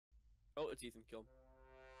it's Ethan. Kill him.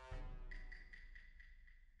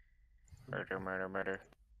 Murder, murder, murder.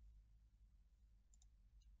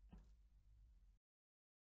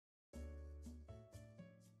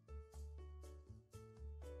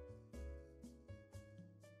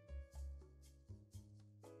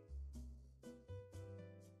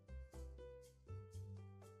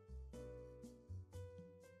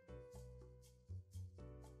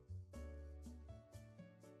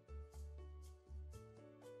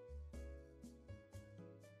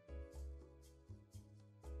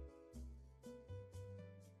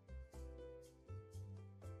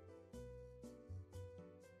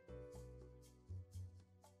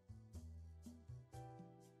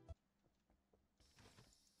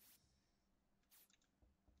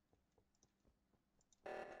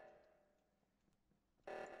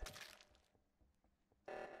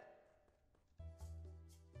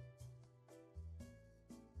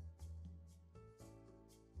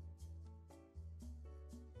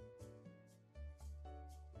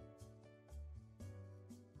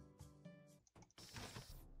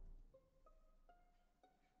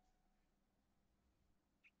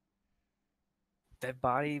 Dead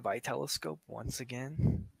body by telescope once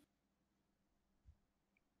again.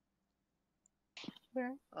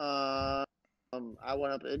 Where? I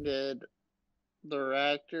went up and did the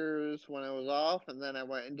reactors when it was off, and then I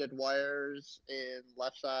went and did wires in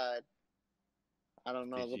left side. I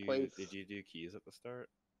don't know the place. Did you do keys at the start?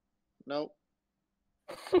 Nope.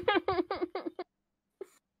 But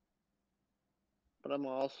I'm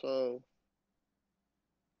also.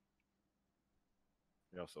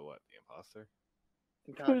 You're also what? The imposter?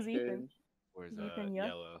 Who's Ethan? Where's Ethan, yeah.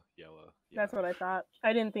 yellow? That's what I thought.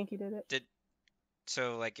 I didn't think he did it.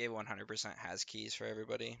 So like it 100% has keys for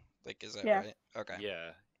everybody? Like is that Yeah. right? Okay. Yeah,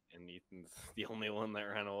 and Ethan's the only one that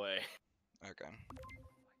ran away. Okay.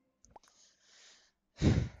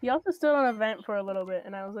 He also stood on a vent for a little bit,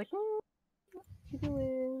 and I was like, what you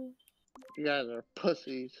doing? You guys are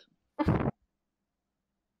pussies.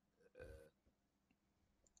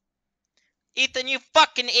 Ethan, you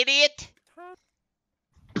fucking idiot!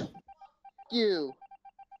 You.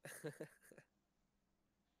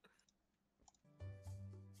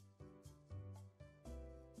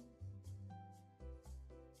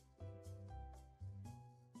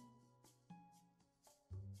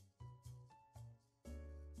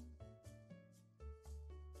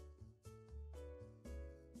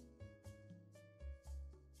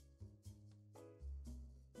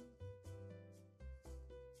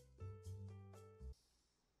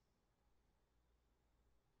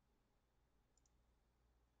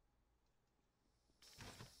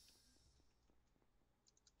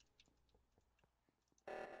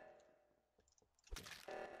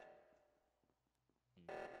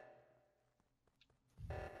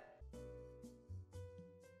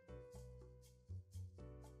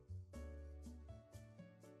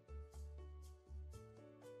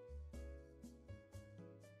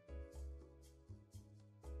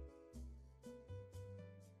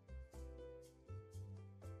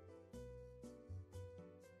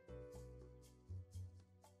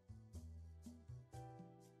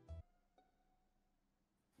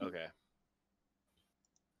 Okay.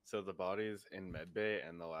 So the bodies in medbay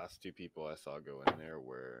and the last two people I saw go in there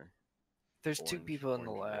were. There's two Orange, people in the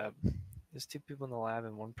orange, lab. There's two people in the lab,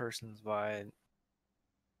 and one person's by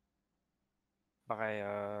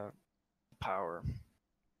power.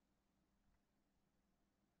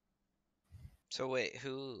 So wait,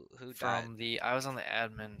 who died? From I was on the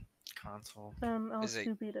admin console. I'll Is it-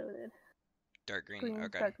 stupid it. Dark green. Green,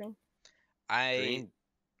 Okay. dark green.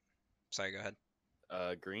 Sorry, go ahead.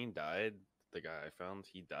 Green died. The guy I found,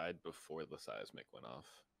 he died before the seismic went off.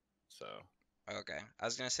 So. Okay. I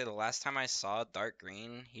was gonna say the last time I saw Dark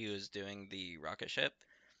Green, he was doing the rocket ship,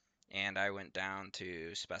 and I went down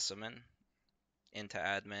to specimen into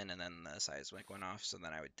admin, and then the seismic went off. So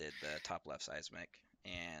then I did the top left seismic,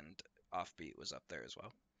 and offbeat was up there as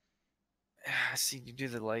well. I see you do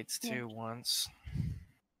the lights too once.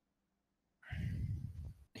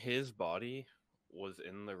 His body was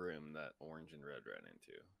in the room that orange and red ran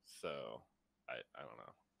into. So I don't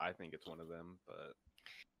know. I think it's one of them, but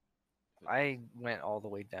I went all the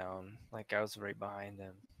way down. Like I was right behind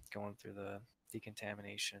them, going through the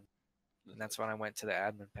decontamination. And that's when I went to the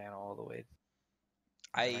admin panel all the way.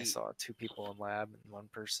 And I saw two people in lab and one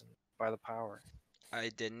person by the power. I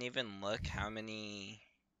didn't even look how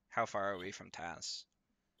far are we from Taz?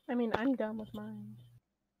 I mean, I'm done with mine.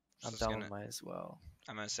 I'm done with mine as well.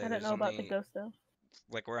 I'm gonna say I don't know about the ghost though.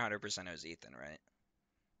 Like we're 100% it was Ethan, right?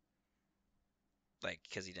 Like,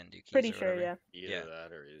 because he didn't do keys. Pretty or sure, whatever. yeah. Either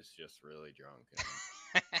that or he's just really drunk.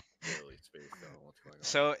 really spaced out on what's going on.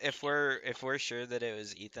 So if we're sure that it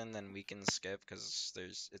was Ethan, then we can skip because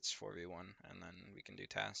it's 4v1, and then we can do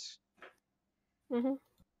tasks. Mhm.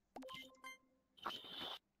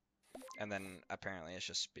 And then apparently it's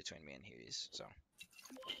just between me and Hughes. So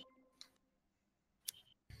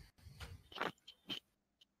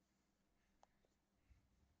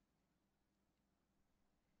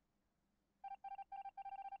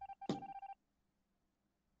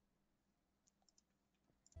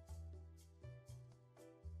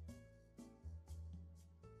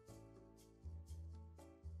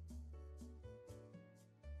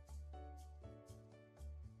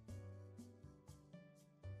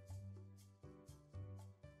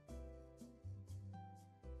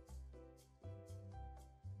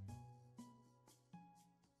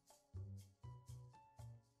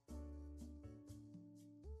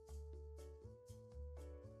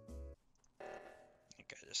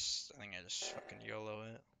I think I just fucking YOLO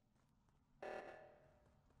it.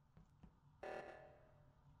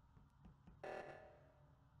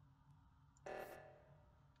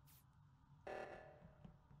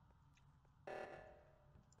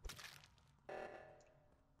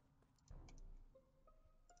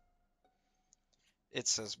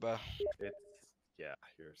 It's Sisba. It's yeah,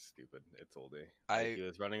 you're stupid. It's oldie. He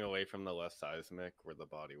was running away from the left seismic where the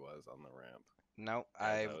body was on the ramp. No,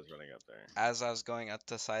 I was running up there. As I was going up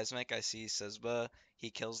to seismic, I see Sisba. He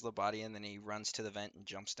kills the body and then he runs to the vent and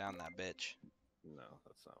jumps down that bitch. No,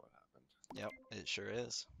 that's not what happened. Yep, it sure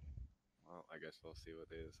is. Well, I guess we'll see what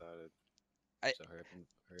they decided. I- So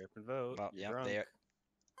hurry up and vote. Well, You're yep, drunk. they are.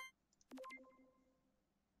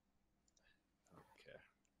 Okay.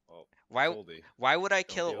 Well, Why? it's oldie. Why would I Don't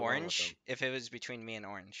kill deal along with Orange them. if it was between me and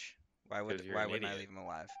Orange? Why 'Cause would you're an wouldn't I idiot. leave him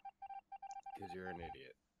alive? Because you're an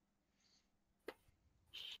idiot.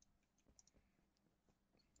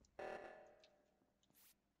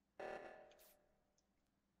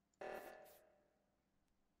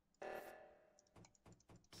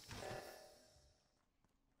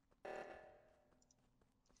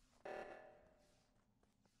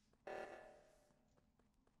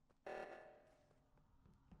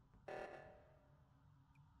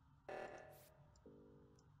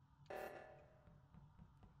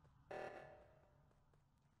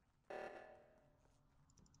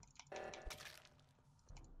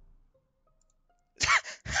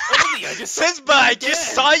 Sisba, I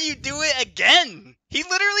just saw you do it again. He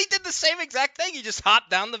literally did the same exact thing. He just hopped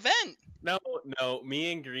down the vent. No,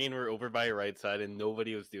 me and Green were over by right side and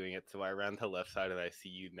nobody was doing it, so I ran to left side and I see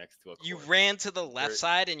you next to a You corpse. ran to the left Where-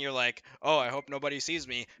 side and you're like, oh, I hope nobody sees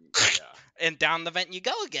me. Yeah, And down the vent you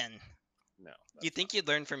go again. no. You that's think not- you'd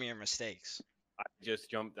learn from your mistakes. I just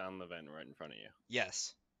jumped down the vent right in front of you.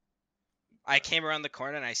 Yes. I came around the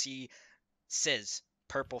corner and I see Sizz,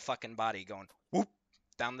 purple fucking body going whoop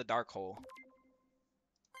down the dark hole.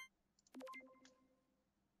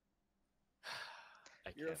 I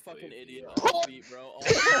You're a can't fucking believe idiot. you, Offbeat, bro.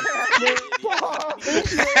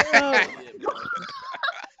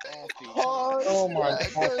 Offbeat. Oh my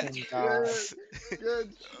shit, fucking good God. shit,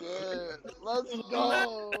 good shit. Let's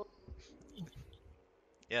go.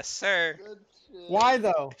 Yes, sir. Good shit. Why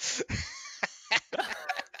though?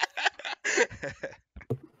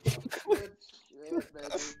 Good shit,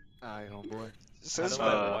 baby. Alright, homeboy. How Sizz, do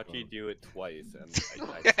I watch you do it twice and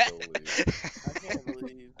I still lose? I can't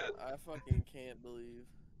believe. I fucking can't believe.